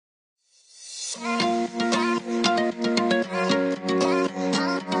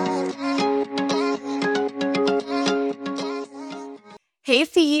Hey,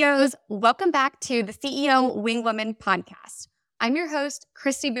 CEOs, welcome back to the CEO Wing Woman podcast. I'm your host,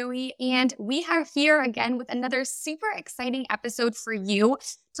 Christy Bowie, and we are here again with another super exciting episode for you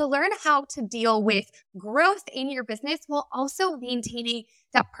to learn how to deal with growth in your business while also maintaining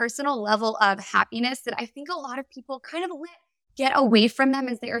that personal level of happiness that I think a lot of people kind of let get away from them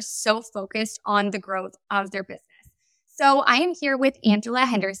as they are so focused on the growth of their business. So I am here with Angela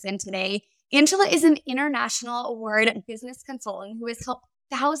Henderson today. Angela is an international award business consultant who has helped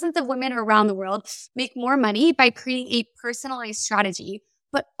thousands of women around the world make more money by creating a personalized strategy,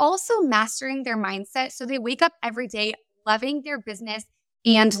 but also mastering their mindset so they wake up every day loving their business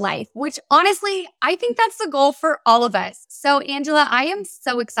and life, which honestly, I think that's the goal for all of us. So Angela, I am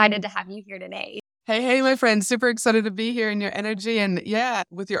so excited to have you here today. Hey, my friend. Super excited to be here in your energy and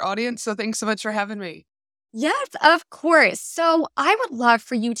with your audience. So thanks so much for having me. Yes, of course. So I would love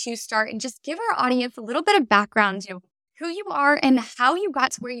for you to start and just give our audience a little bit of background to who you are and how you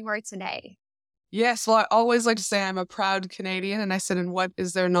got to where you are today. Yes, well, I always like to say I'm a proud Canadian. And I said, and what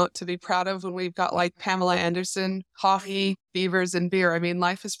is there not to be proud of when we've got like Pamela Anderson, hockey, beavers, and beer? I mean,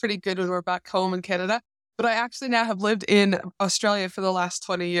 life is pretty good when we're back home in Canada. But I actually now have lived in Australia for the last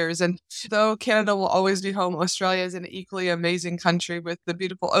 20 years. And though Canada will always be home, Australia is an equally amazing country with the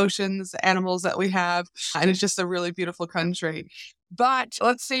beautiful oceans, the animals that we have. And it's just a really beautiful country. But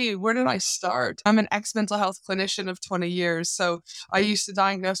let's see, where did I start? I'm an ex-mental health clinician of 20 years. So I used to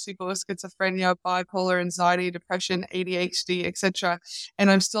diagnose people with schizophrenia, bipolar, anxiety, depression, ADHD, etc. And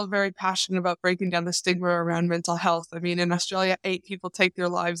I'm still very passionate about breaking down the stigma around mental health. I mean, in Australia, 8 people take their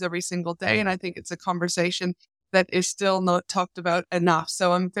lives every single day. And I think it's a conversation that is still not talked about enough.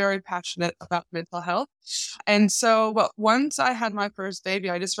 So I'm very passionate about mental health. And so once I had my first baby,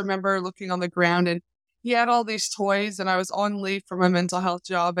 I just remember looking on the ground and he had all these toys and I was on leave from my mental health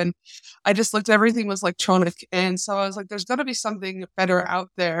job and I just looked, everything was electronic. And so I was like, there's got to be something better out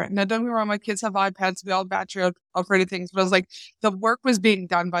there. Now, don't get me wrong, my kids have iPads, we all battery operated things, but I was like, the work was being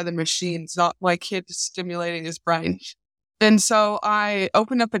done by the machines, not my kid stimulating his brain. And so I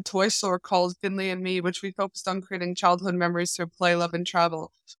opened up a toy store called Finley and Me, which we focused on creating childhood memories through play, love, and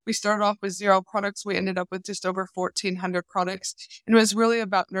travel. We started off with 0 products. We ended up with just over 1,400 products. And it was really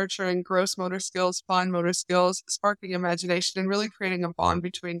about nurturing gross motor skills, fine motor skills, sparking imagination, and really creating a bond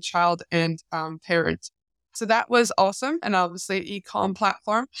between child and parent. So that was awesome. And obviously e-com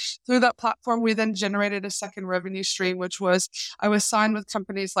platform. Through that platform, we then generated a second revenue stream, which was I was signed with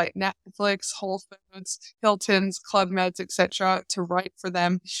companies like Netflix, Whole Foods, Hilton's, Club Meds, etc. to write for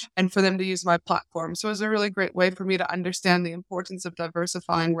them and for them to use my platform. So it was a really great way for me to understand the importance of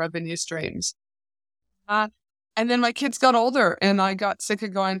diversifying revenue streams. And then my kids got older and I got sick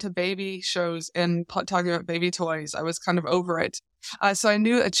of going to baby shows and talking about baby toys. I was kind of over it. So I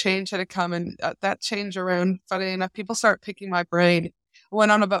knew a change had to come, and that change around, funny enough, people start picking my brain. I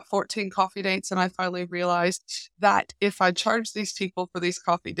went on about 14 coffee dates and I finally realized that if I charged these people for these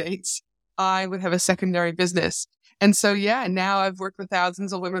coffee dates, I would have a secondary business. And so, now I've worked with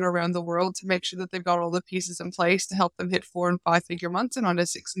thousands of women around the world to make sure that they've got all the pieces in place to help them hit 4 and 5 figure months and on to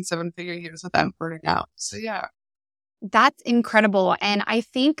 6 and 7 figure years without burning out. So, That's incredible. And I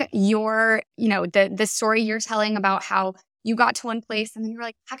think the story you're telling about how you got to one place and then you're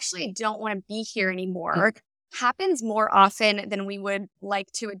like, actually, I don't want to be here anymore, happens more often than we would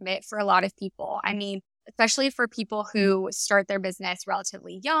like to admit for a lot of people. I mean, especially for people who start their business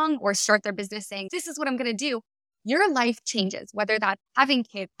relatively young or start their business saying, this is what I'm going to do. Your life changes, whether that's having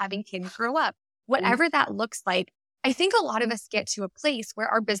kids grow up, whatever that looks like. I think a lot of us get to a place where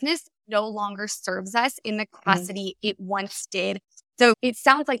our business no longer serves us in the capacity it once did. So it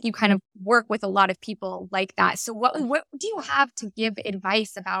sounds like you kind of work with a lot of people like that. So what do you have to give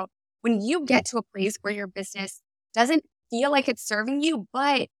advice about when you get to a place where your business doesn't feel like it's serving you,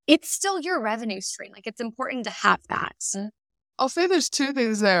 but it's still your revenue stream? Like, it's important to have that. I'll say there's 2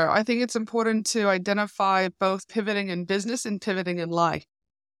 things there. I think it's important to identify both pivoting in business and pivoting in life.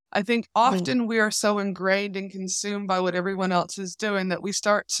 I think often we are so ingrained and consumed by what everyone else is doing that we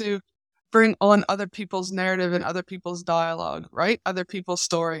start to bring on other people's narrative and other people's dialogue, right? Other people's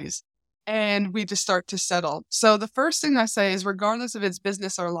stories. And we just start to settle. So the first thing I say is, regardless if it's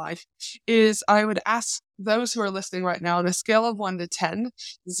business or life, is I would ask those who are listening right now on a scale of 1 to 10,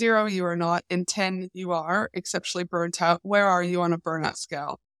 0 you are not, and 10 you are exceptionally burnt out. Where are you on a burnout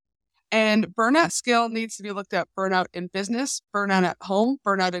scale? And burnout scale needs to be looked at: burnout in business, burnout at home,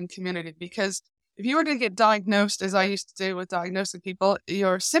 burnout in community. Because if you were to get diagnosed, as I used to do with diagnosing people,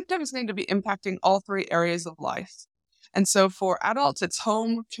 your symptoms need to be impacting all 3 areas of life. And so for adults, it's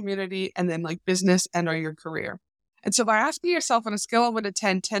home, community, and then business and or your career. And so by asking yourself on a scale of 1 to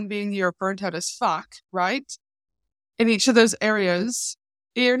 10, 10 being you're burnt out as fuck, right? In each of those areas,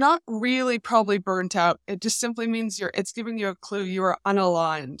 You're not really probably burnt out. It just simply means it's giving you a clue you are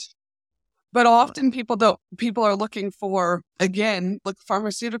unaligned. But often people are looking for, again, like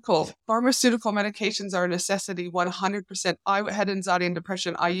pharmaceutical medications are a necessity 100%. I had anxiety and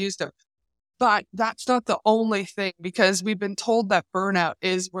depression. I used them. But that's not the only thing, because we've been told that burnout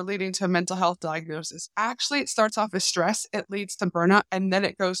we're leading to a mental health diagnosis. Actually, it starts off as stress. It leads to burnout, and then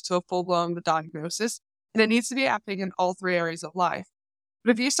it goes to a full-blown diagnosis. And it needs to be happening in all three areas of life. But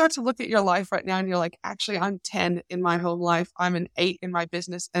if you start to look at your life right now and you're like, actually, I'm 10 in my home life, I'm an 8 in my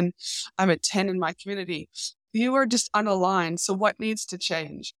business, and I'm a 10 in my community, you are just unaligned. So what needs to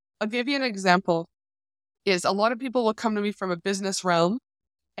change? I'll give you an example. Is a lot of people will come to me from a business realm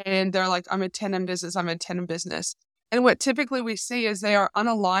and they're like, I'm a 10 in business, I'm a 10 in business. And what typically we see is they are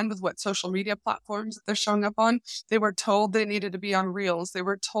unaligned with what social media platforms that they're showing up on. They were told they needed to be on Reels. They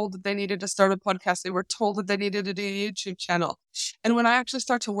were told that they needed to start a podcast. They were told that they needed to do a YouTube channel. And when I actually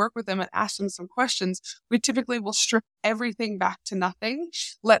start to work with them and ask them some questions, we typically will strip everything back to nothing,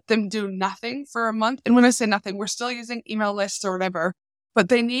 let them do nothing for a month. And when I say nothing, we're still using email lists or whatever. But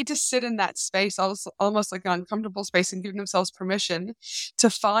they need to sit in that space, almost like an uncomfortable space, and give themselves permission to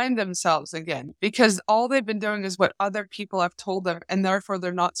find themselves again. Because all they've been doing is what other people have told them, and therefore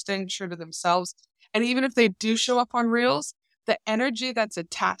they're not staying true to themselves. And even if they do show up on Reels, the energy that's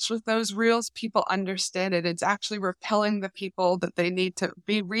attached with those Reels, people understand it. It's actually repelling the people that they need to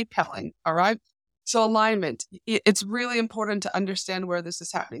be repelling, all right? So alignment, it's really important to understand where this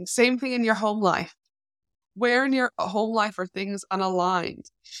is happening. Same thing in your home life. Where in your home life are things unaligned?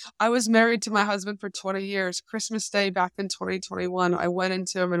 I was married to my husband for 20 years. Christmas Day back in 2021, I went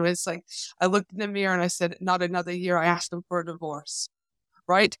into him and it's like, I looked in the mirror and I said, not another year. I asked him for a divorce,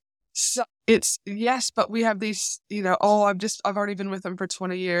 right? So it's, yes, but we have these, I've already been with him for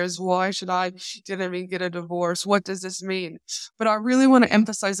 20 years. Why should I, get a divorce? What does this mean? But I really want to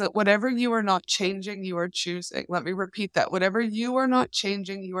emphasize that whatever you are not changing, you are choosing. Let me repeat that. Whatever you are not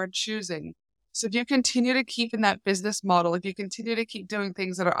changing, you are choosing. So if you continue to keep in that business model, if you continue to keep doing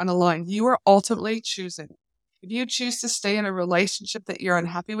things that are unaligned, you are ultimately choosing. If you choose to stay in a relationship that you're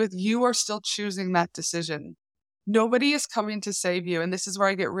unhappy with, you are still choosing that decision. Nobody is coming to save you. And this is where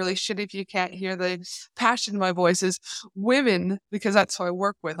I get really shitty if you can't hear the passion in my voice is women, because that's who I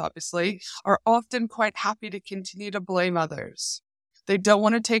work with, obviously, are often quite happy to continue to blame others. They don't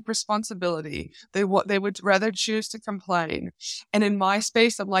want to take responsibility. They would rather choose to complain. And in my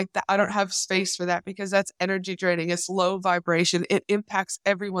space, I'm like, I don't have space for that because that's energy draining. It's low vibration. It impacts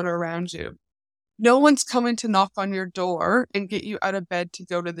everyone around you. No one's coming to knock on your door and get you out of bed to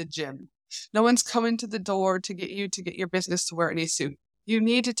go to the gym. No one's coming to the door to get your business to where it needs to. You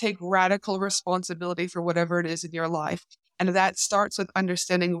need to take radical responsibility for whatever it is in your life. And that starts with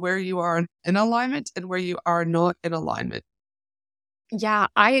understanding where you are in alignment and where you are not in alignment. Yeah,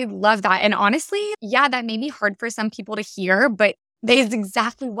 I love that. And honestly, that may be hard for some people to hear, but that is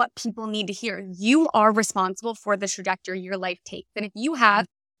exactly what people need to hear. You are responsible for the trajectory your life takes. And if you have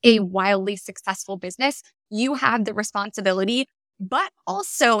a wildly successful business, you have the responsibility, but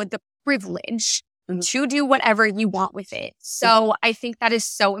also the privilege to do whatever you want with it. So I think that is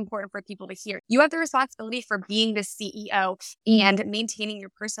so important for people to hear. You have the responsibility for being the CEO and maintaining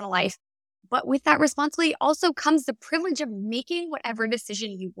your personal life. But with that responsibility also comes the privilege of making whatever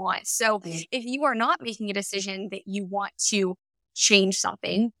decision you want. So if you are not making a decision that you want to change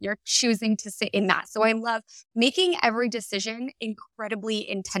something, you're choosing to sit in that. So I love making every decision incredibly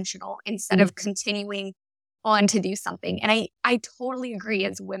intentional instead of continuing on to do something. And I totally agree.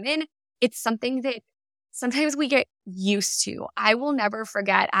 As women, it's something that sometimes we get used to. I will never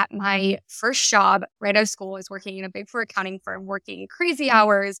forget at my first job right out of school, I was working in a Big Four accounting firm, working crazy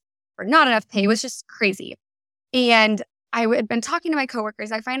hours, or not enough pay. It was just crazy. And I had been talking to my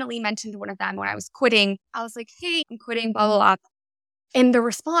coworkers. I finally mentioned to one of them when I was quitting. I was like, hey, I'm quitting, blah, blah, blah. And the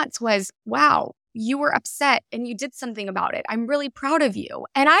response was, wow, you were upset and you did something about it. I'm really proud of you.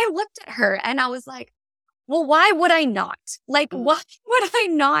 And I looked at her and I was like, well, why would I not? Like, why would I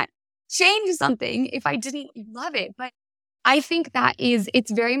not change something if I didn't love it? But I think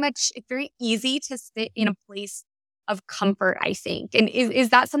it's very easy to sit in a place of comfort, I think. And is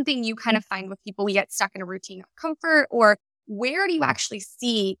that something you kind of find with people? We get stuck in a routine of comfort, or where do you actually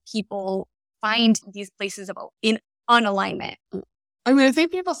see people find these places of in unalignment? I mean, I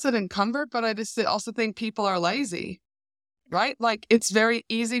think people sit in comfort, but I just also think people are lazy, right? Like, it's very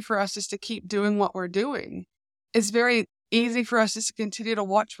easy for us just to keep doing what we're doing. It's very easy for us just to continue to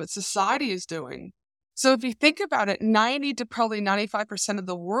watch what society is doing. So if you think about it, 90 to probably 95% of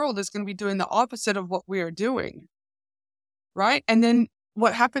the world is going to be doing the opposite of what we are doing. Right. And then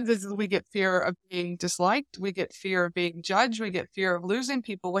what happens is we get fear of being disliked. We get fear of being judged. We get fear of losing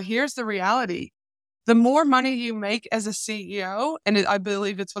people. Well, here's the reality. The more money you make as a CEO, and I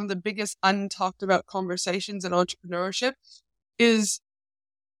believe it's one of the biggest untalked about conversations in entrepreneurship, is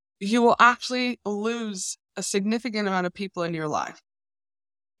you will actually lose a significant amount of people in your life.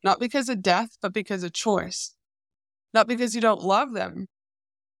 Not because of death, but because of choice. Not because you don't love them,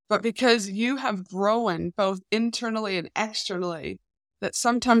 but because you have grown both internally and externally, that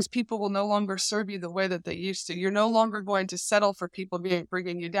sometimes people will no longer serve you the way that they used to. You're no longer going to settle for people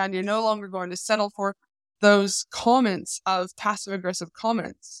bringing you down. You're no longer going to settle for those comments of passive-aggressive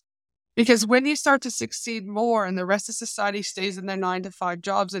comments. Because when you start to succeed more and the rest of society stays in their 9-to-5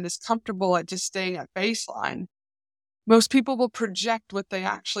 jobs and is comfortable at just staying at baseline, most people will project what they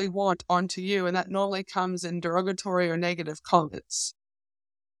actually want onto you. And that normally comes in derogatory or negative comments.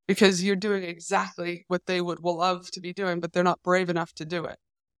 Because you're doing exactly what they would love to be doing, but they're not brave enough to do it.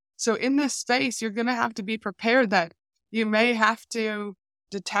 So in this space, you're going to have to be prepared that you may have to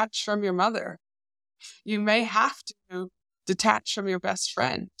detach from your mother. You may have to detach from your best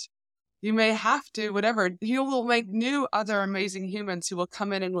friend. You may have to, whatever. You will make new other amazing humans who will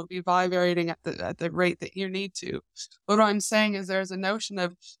come in and will be vibrating at the rate that you need to. But what I'm saying is there's a notion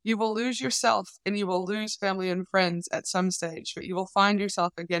of you will lose yourself and you will lose family and friends at some stage, but you will find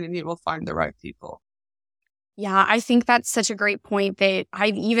yourself again and you will find the right people. Yeah, I think that's such a great point that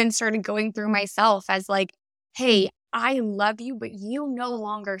I've even started going through myself as like, hey, I love you, but you no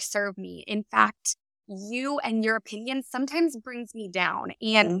longer serve me. In fact, you and your opinion sometimes brings me down.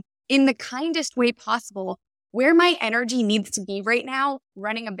 And in the kindest way possible, where my energy needs to be right now,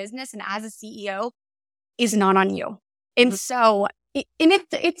 running a business and as a CEO, is not on you. And so,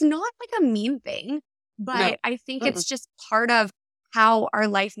 it's not like a mean thing, but I think it's just part of how our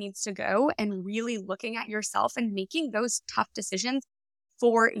life needs to go and really looking at yourself and making those tough decisions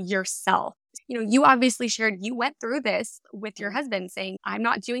for yourself. You know, you obviously shared you went through this with your husband saying, I'm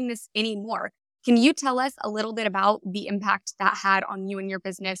not doing this anymore. Can you tell us a little bit about the impact that had on you and your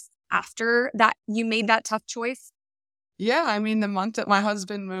business after that you made that tough choice? Yeah, I mean, the month that my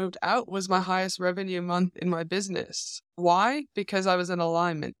husband moved out was my highest revenue month in my business. Why? Because I was in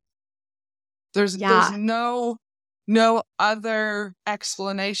alignment. There's no other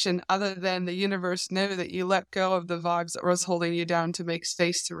explanation other than the universe knew that you let go of the vibes that was holding you down to make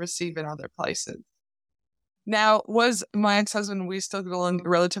space to receive in other places. Now, was my ex-husband, we still get along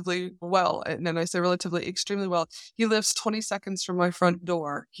relatively well, and then I say relatively, extremely well. He lives 20 seconds from my front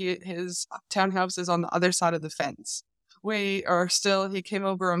door. His townhouse is on the other side of the fence. He came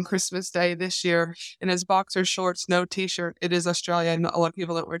over on Christmas Day this year in his boxer shorts, no t-shirt. It is Australia. Not a lot of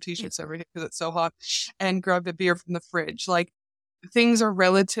people don't wear t-shirts every day because it's so hot, and grabbed a beer from the fridge. Like, things are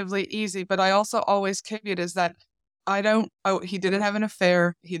relatively easy, but I also always caveat is that he didn't have an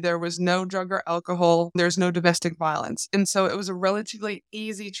affair. There was no drug or alcohol. There's no domestic violence. And so it was a relatively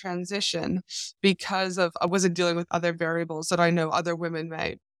easy transition because I wasn't dealing with other variables that I know other women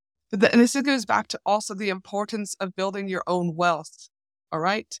may. And this goes back to also the importance of building your own wealth. All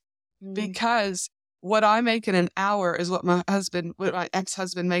right. Because what I make in an hour is what my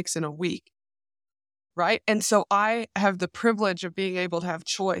ex-husband makes in a week. Right. And so I have the privilege of being able to have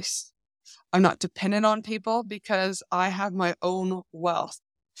choice. I'm not dependent on people because I have my own wealth.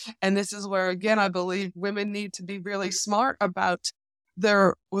 And this is where, again, I believe women need to be really smart about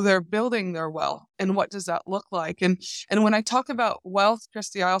their building their wealth and what does that look like. And when I talk about wealth,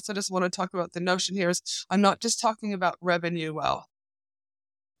 Christy, I also just want to talk about the notion here is I'm not just talking about revenue wealth.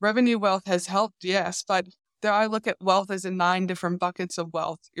 Revenue wealth has helped, yes, but there I look at wealth as in 9 different buckets of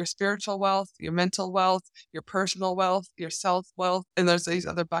wealth: your spiritual wealth, your mental wealth, your personal wealth, your self wealth, and there's these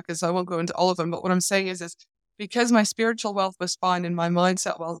other buckets. I won't go into all of them, but what I'm saying is because my spiritual wealth was fine and my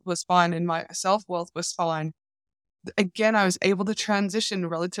mindset wealth was fine and my self wealth was fine, again, I was able to transition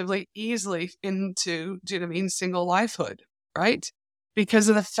relatively easily into, do you know what I mean, single lifehood, right? Because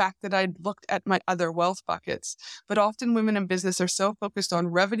of the fact that I'd looked at my other wealth buckets. But often women in business are so focused on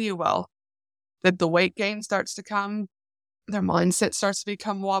revenue wealth that the weight gain starts to come, their mindset starts to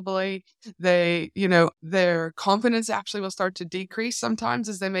become wobbly. Their confidence actually will start to decrease sometimes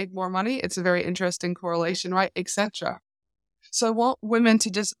as they make more money. It's a very interesting correlation, right? Etc. So I want women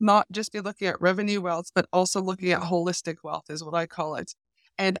to just not just be looking at revenue wealth, but also looking at holistic wealth is what I call it.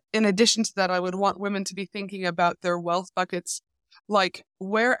 And in addition to that, I would want women to be thinking about their wealth buckets, like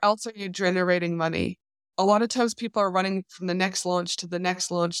where else are you generating money? A lot of times people are running from the next launch to the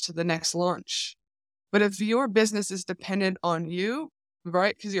next launch to the next launch. But if your business is dependent on you,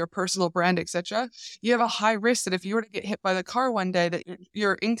 right? Because you're a personal brand, etc. You have a high risk that if you were to get hit by the car one day, that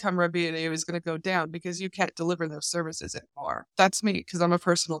your income revenue is going to go down because you can't deliver those services anymore. That's me because I'm a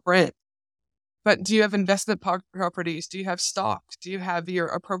personal brand. But do you have investment properties? Do you have stock? Do you have your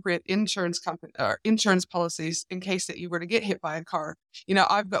appropriate insurance company or insurance policies in case that you were to get hit by a car?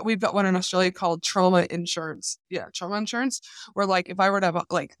 We've got one in Australia called trauma insurance. Yeah, trauma insurance, where like if I were to have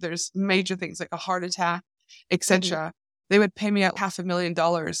there's major things like a heart attack, etc. They would pay me out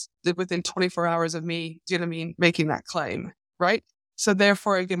 $500,000 within 24 hours of me, do you know what I mean, making that claim, right? So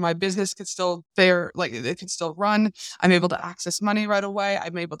therefore, again, my business could still it could still run. I'm able to access money right away.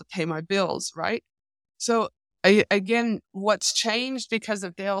 I'm able to pay my bills, right? So again, what's changed because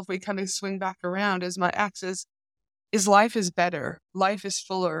of Dale, if we kind of swing back around, is my axis is life is better. Life is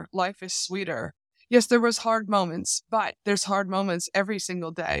fuller. Life is sweeter. Yes, there was hard moments, but there's hard moments every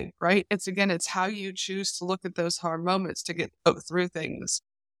single day, right? It's how you choose to look at those hard moments to get through things.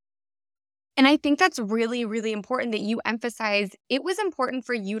 And I think that's really, really important that you emphasize it was important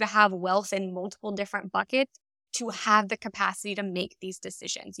for you to have wealth in multiple different buckets to have the capacity to make these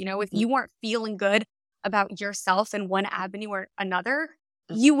decisions. If you weren't feeling good about yourself in one avenue or another,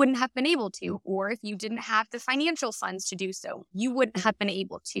 you wouldn't have been able to. Or if you didn't have the financial funds to do so, you wouldn't have been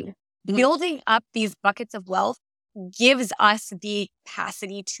able to. Building up these buckets of wealth gives us the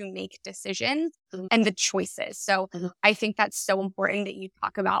capacity to make decisions and the choices. So I think that's so important that you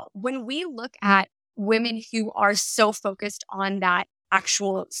talk about. When we look at women who are so focused on that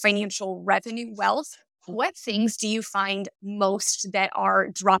actual financial revenue wealth, what things do you find most that are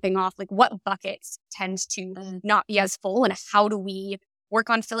dropping off? Like what buckets tend to not be as full, and how do we work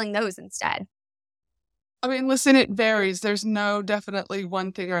on filling those instead? I mean, listen, it varies. There's no definitely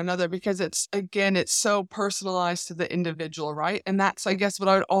one thing or another because it's so personalized to the individual, right? And that's, I guess, what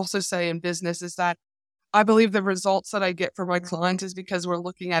I would also say in business is that I believe the results that I get for my client is because we're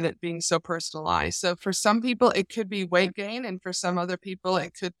looking at it being so personalized. So for some people, it could be weight gain. And for some other people,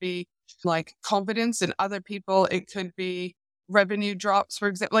 it could be like confidence. And other people, it could be revenue drops, for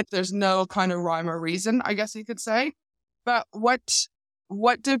example. Like there's no kind of rhyme or reason, I guess you could say. But what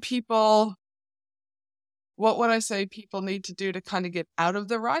would I say people need to do to kind of get out of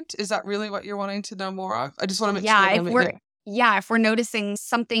the rut? Is that really what you're wanting to know more of? I just want to make sure. If we're noticing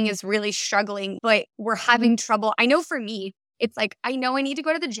something is really struggling, but we're having trouble. I know for me, it's like, I know I need to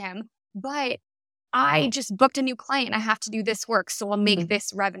go to the gym, but I just booked a new client. I have to do this work. So I'll make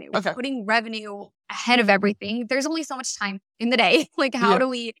this revenue. Okay. Putting revenue ahead of everything. There's only so much time in the day. Like how do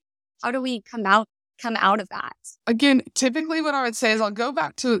we come out of that? Again, typically what I would say is I'll go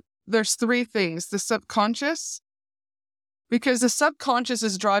back to, there's three things. The subconscious, because the subconscious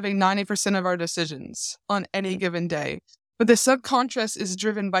is driving 90% of our decisions on any given day. But the subconscious is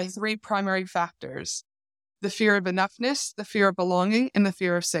driven by three primary factors: the fear of enoughness, the fear of belonging, and the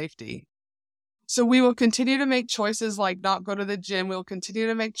fear of safety. So we will continue to make choices like not go to the gym. We'll continue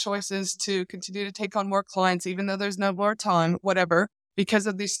to make choices to continue to take on more clients, even though there's no more time, whatever, because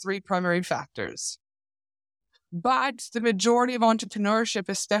of these three primary factors. But the majority of entrepreneurship,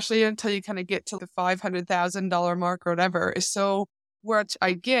 especially until you kind of get to the $500,000 mark or whatever, is so where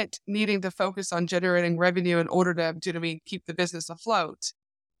I get needing to focus on generating revenue in order to keep the business afloat.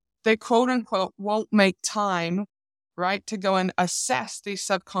 They quote unquote won't make time, right, to go and assess these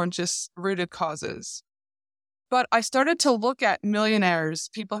subconscious rooted causes. But I started to look at millionaires,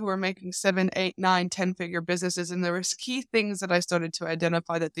 people who are making 7, 8, 9, 10-figure businesses, and there was key things that I started to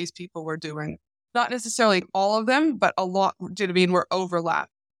identify that these people were doing. Not necessarily all of them, but a lot, were overlap.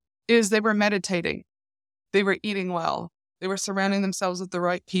 Is they were meditating. They were eating well. They were surrounding themselves with the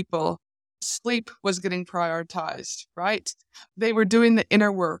right people. Sleep was getting prioritized, right? They were doing the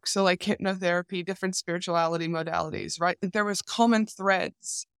inner work. So like hypnotherapy, different spirituality modalities, right? There was common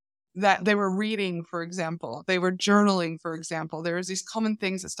threads that they were reading, for example. They were journaling, for example. There was these common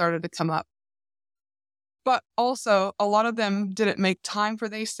things that started to come up. But also, a lot of them didn't make time for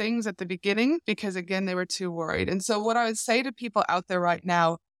these things at the beginning because, again, they were too worried. And so what I would say to people out there right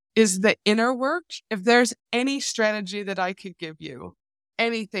now is the inner work. If there's any strategy that I could give you,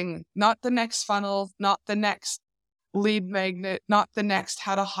 anything, not the next funnel, not the next lead magnet, not the next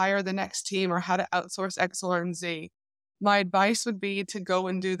how to hire the next team or how to outsource X, Y, and Z, my advice would be to go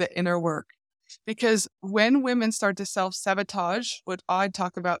and do the inner work. Because when women start to self-sabotage, what I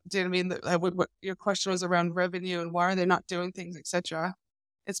talk about, what your question was around revenue and why are they not doing things, etc.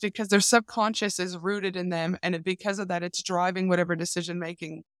 It's because their subconscious is rooted in them. And because of that, it's driving whatever decision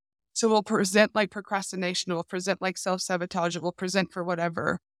making. So we'll present like procrastination, we'll present like self-sabotage, it will present for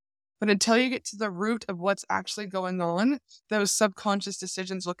whatever. But until you get to the root of what's actually going on, those subconscious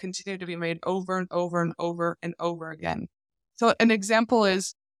decisions will continue to be made over and over and over and over again. So an example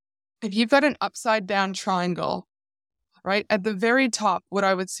is if you've got an upside down triangle, right? At the very top, what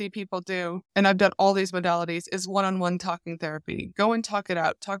I would see people do, and I've done all these modalities, is one-on-one talking therapy. Go and talk it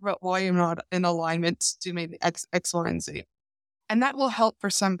out. Talk about why you're not in alignment to maybe X, Y, and Z. And that will help for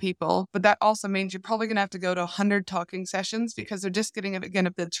some people, but that also means you're probably going to have to go to 100 talking sessions because they're just getting, again,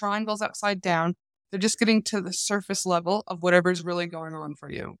 if the triangle's upside down, they're just getting to the surface level of whatever's really going on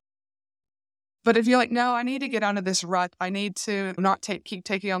for you. But if you're like, no, I need to get out of this rut. I need to not keep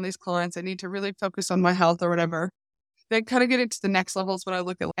taking on these clients. I need to really focus on my health or whatever. Then kind of get into the next levels when I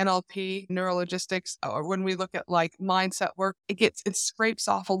look at NLP, neurologistics, or when we look at like mindset work, it scrapes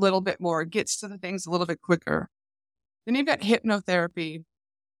off a little bit more. It gets to the things a little bit quicker. Then you've got hypnotherapy.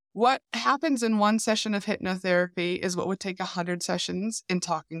 What happens in one session of hypnotherapy is what would take 100 sessions in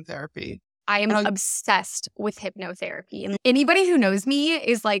talking therapy. I am obsessed with hypnotherapy. And anybody who knows me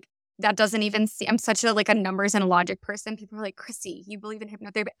is like, that doesn't even see, I'm such a numbers and a logic person. People are like, Chrissy, you believe in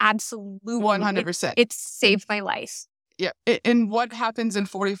hypnotherapy? Absolutely. 100%. It saved my life. Yeah. And what happens in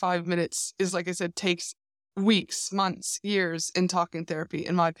 45 minutes is, like I said, takes weeks, months, years in talking therapy,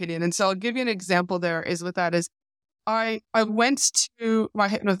 in my opinion. And so I'll give you an example there is what that is. I went to my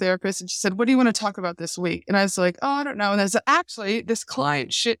hypnotherapist and she said, what do you want to talk about this week? And I was like, oh, I don't know. And I said, actually, this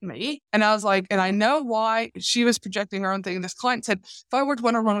client shit me. And I was like, and I know why. She was projecting her own thing. And this client said, if I worked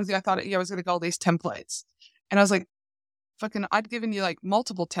one-on-one with you, I thought I was going to get all these templates. And I was like, fucking, I'd given you like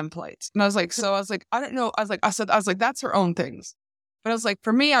multiple templates. And I was like, I don't know. I was like, that's her own things. But I was like,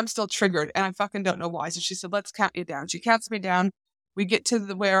 for me, I'm still triggered and I fucking don't know why. So she said, let's count you down. She counts me down. We get to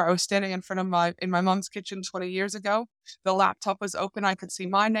where I was standing in front of my mom's kitchen 20 years ago. The laptop was open. I could see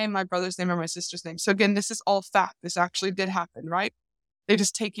my name, my brother's name, and my sister's name. So again, this is all fact. This actually did happen, right? They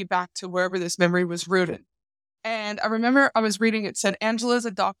just take you back to wherever this memory was rooted. And I remember I was reading, it said, Angela's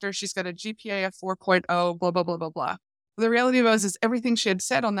a doctor. She's got a GPA of 4.0, blah, blah, blah, blah, blah. The reality is everything she had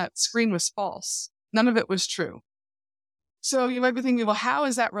said on that screen was false. None of it was true. So you might be thinking, well, how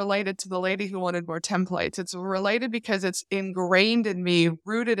is that related to the lady who wanted more templates? It's related because it's ingrained in me,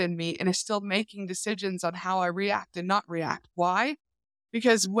 rooted in me, and is still making decisions on how I react and not react. Why?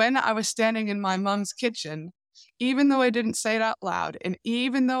 Because when I was standing in my mom's kitchen, even though I didn't say it out loud, and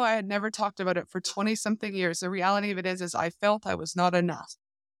even though I had never talked about it for 20-something years, the reality of it is I felt I was not enough.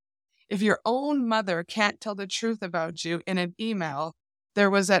 If your own mother can't tell the truth about you in an email, there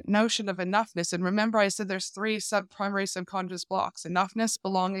was that notion of enoughness. And remember, I said there's 3 primary subconscious blocks: enoughness,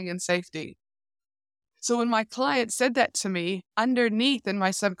 belonging, and safety. So when my client said that to me, underneath in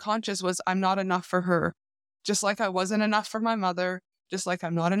my subconscious was, I'm not enough for her. Just like I wasn't enough for my mother, just like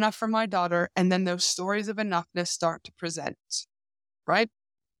I'm not enough for my daughter. And then those stories of enoughness start to present, right?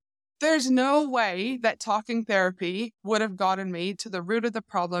 There's no way that talking therapy would have gotten me to the root of the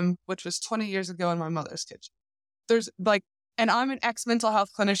problem, which was 20 years ago in my mother's kitchen. And I'm an ex-mental health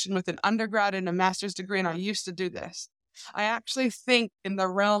clinician with an undergrad and a master's degree, and I used to do this. I actually think in the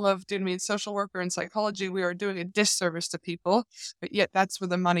realm of doing social worker and psychology, we are doing a disservice to people, but yet that's where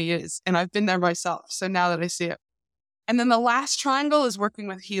the money is. And I've been there myself. So now that I see it. And then the last triangle is working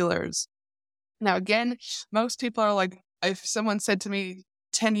with healers. Now, again, most people are like, if someone said to me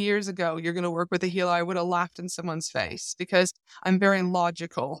 10 years ago, you're going to work with a healer, I would have laughed in someone's face because I'm very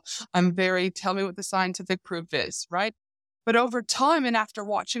logical. Tell me what the scientific proof is, right? But over time, and after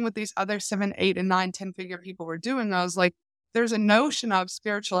watching what these other 7, 8, and 9, 10-figure people were doing, I was like, there's a notion of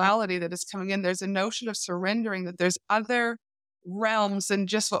spirituality that is coming in. There's a notion of surrendering, that there's other realms than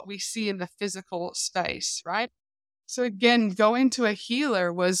just what we see in the physical space, right? So again, going to a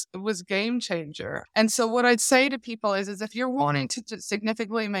healer was game changer. And so what I'd say to people is if you're wanting to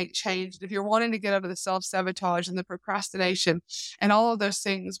significantly make change, if you're wanting to get out of the self-sabotage and the procrastination and all of those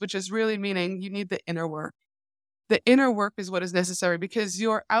things, which is really meaning you need the inner work. The inner work is what is necessary because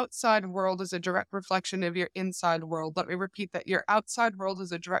your outside world is a direct reflection of your inside world. Let me repeat that. Your outside world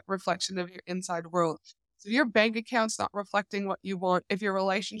is a direct reflection of your inside world. So if your bank account's not reflecting what you want, if your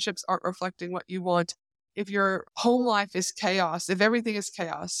relationships aren't reflecting what you want, if your home life is chaos, if everything is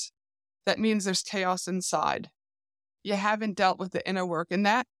chaos, that means there's chaos inside. You haven't dealt with the inner work. And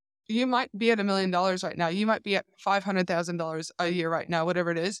that you might be at $1 million right now. You might be at $500,000 a year right now,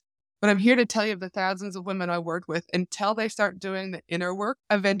 whatever it is. But I'm here to tell you of the thousands of women I work with, until they start doing the inner work,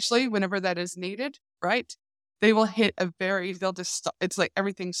 eventually, whenever that is needed, right? They will hit they'll just stop. It's like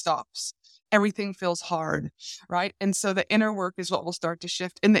everything stops. Everything feels hard, right? And so the inner work is what will start to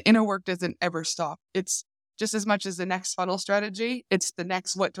shift. And the inner work doesn't ever stop. It's just as much as the next funnel strategy. It's the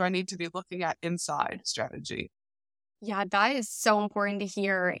next, what do I need to be looking at inside strategy. Yeah, that is so important to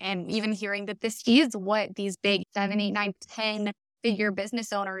hear. And even hearing that this is what these big 7, 8, 9, 10 figure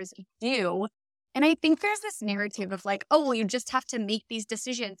business owners do. And I think there's this narrative of like, oh, well, you just have to make these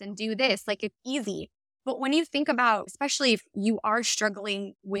decisions and do this. Like it's easy. But when you think about, especially if you are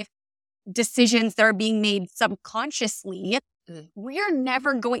struggling with decisions that are being made subconsciously, you are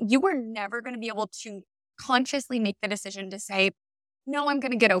never going to be able to consciously make the decision to say, no, I'm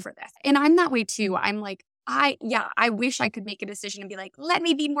going to get over this. And I'm that way too. I'm like, I wish I could make a decision and be like, let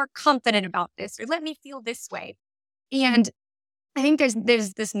me be more confident about this or let me feel this way. And I think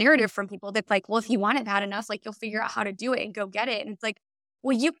there's this narrative from people that's like, well, if you want it bad enough, like you'll figure out how to do it and go get it. And it's like,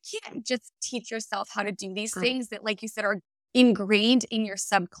 well, you can't just teach yourself how to do these things that, like you said, are ingrained in your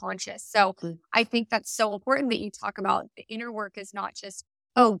subconscious. So I think that's so important that you talk about the inner work is not just,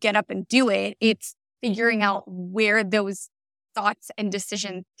 oh, get up and do it. It's figuring out where those thoughts and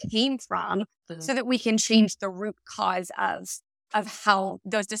decisions came from so that we can change the root cause of how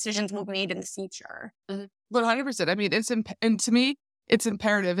those decisions will be made in the future. 100%. I mean, and to me, it's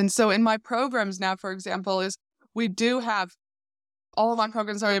imperative. And so in my programs now, for example, is we do have all of my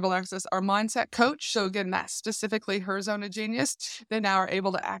programs are able to access our mindset coach. So again, that's specifically her zone of genius. They now are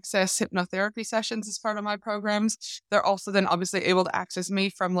able to access hypnotherapy sessions as part of my programs. They're also then obviously able to access me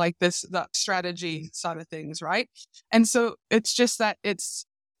from like the strategy side of things, right? And so it's just that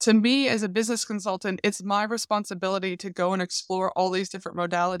to me as a business consultant, it's my responsibility to go and explore all these different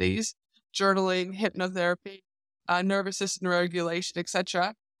modalities, journaling, hypnotherapy, nervous system regulation,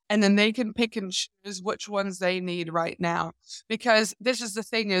 etc. And then they can pick and choose which ones they need right now. Because this is the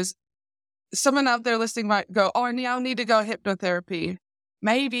thing is, someone out there listening might go, oh, I now need to go hypnotherapy.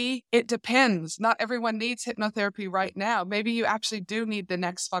 Maybe it depends. Not everyone needs hypnotherapy right now. Maybe you actually do need the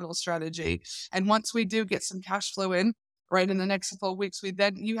next funnel strategy. And once we do get some cash flow in, right, in the next couple of weeks,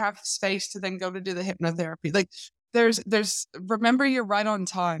 you have space to then go to do the hypnotherapy. Like remember, you're right on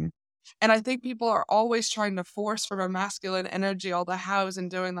time. And I think people are always trying to force from a masculine energy all the hows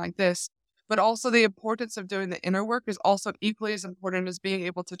and doing like this. But also the importance of doing the inner work is also equally as important as being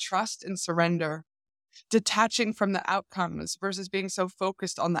able to trust and surrender. Detaching from the outcomes versus being so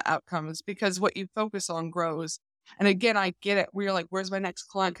focused on the outcomes, because what you focus on grows. And again, I get it. We're like, where's my next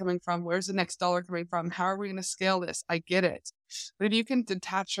client coming from? Where's the next dollar coming from? How are we going to scale this? I get it. But if you can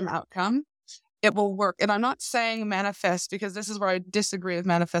detach from outcome, it will work. And I'm not saying manifest, because this is where I disagree with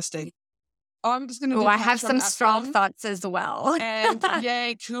manifesting. Oh, I'm just going to I have some strong thoughts as well. And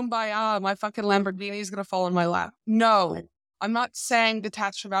yay, kumbaya, my fucking Lamborghini is going to fall in my lap. No, I'm not saying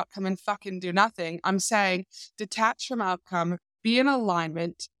detach from outcome and fucking do nothing. I'm saying detach from outcome, be in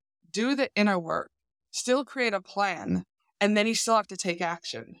alignment, do the inner work, still create a plan, and then you still have to take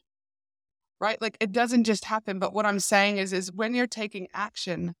action. Right? Like it doesn't just happen. But what I'm saying is when you're taking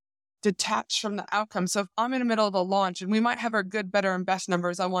action, detach from the outcome. So if I'm in the middle of a launch and we might have our good, better, and best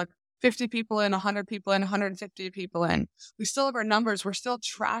numbers, I want 50 people in, 100 people in, 150 people in. We still have our numbers. We're still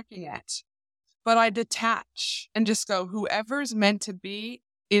tracking it. But I detach and just go, whoever's meant to be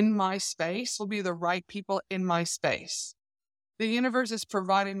in my space will be the right people in my space. The universe is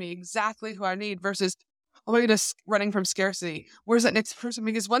providing me exactly who I need versus, oh my goodness, running from scarcity. Where's that next person?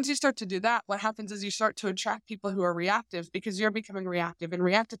 Because once you start to do that, what happens is you start to attract people who are reactive because you're becoming reactive. And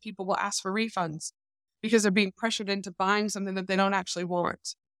reactive people will ask for refunds because they're being pressured into buying something that they don't actually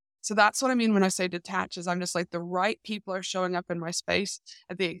want. So that's what I mean when I say detach, is I'm just like, the right people are showing up in my space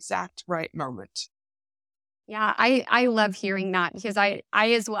at the exact right moment. Yeah, I love hearing that, because I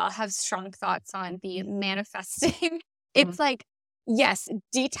as well have strong thoughts on the manifesting. It's like, yes,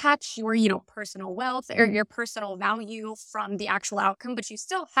 detach your, personal wealth or your personal value from the actual outcome, but you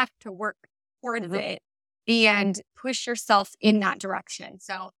still have to work towards it and push yourself in that direction.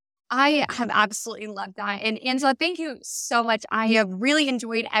 So I have absolutely loved that. And Angela, thank you so much. I have really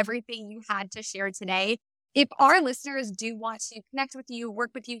enjoyed everything you had to share today. If our listeners do want to connect with you,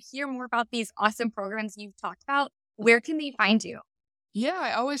 work with you, hear more about these awesome programs you've talked about, where can they find you? Yeah,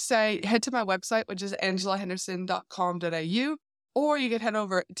 I always say head to my website, which is angelahenderson.com.au, or you can head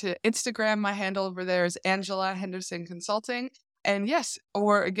over to Instagram. My handle over there is Angela Henderson Consulting. And yes,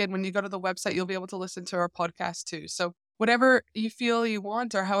 or again, when you go to the website, you'll be able to listen to our podcast too. So whatever you feel you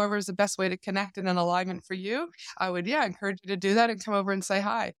want, or however is the best way to connect in an alignment for you, I would, encourage you to do that and come over and say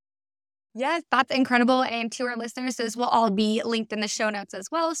hi. Yes, that's incredible. And to our listeners, those will all be linked in the show notes as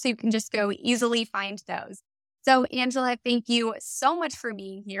well, so you can just go easily find those. So Angela, thank you so much for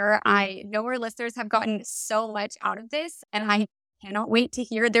being here. I know our listeners have gotten so much out of this, and I cannot wait to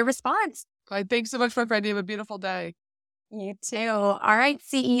hear their response. Thanks so much, my friend. You have a beautiful day. You too. All right,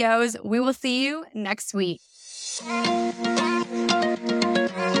 CEOs, we will see you next week.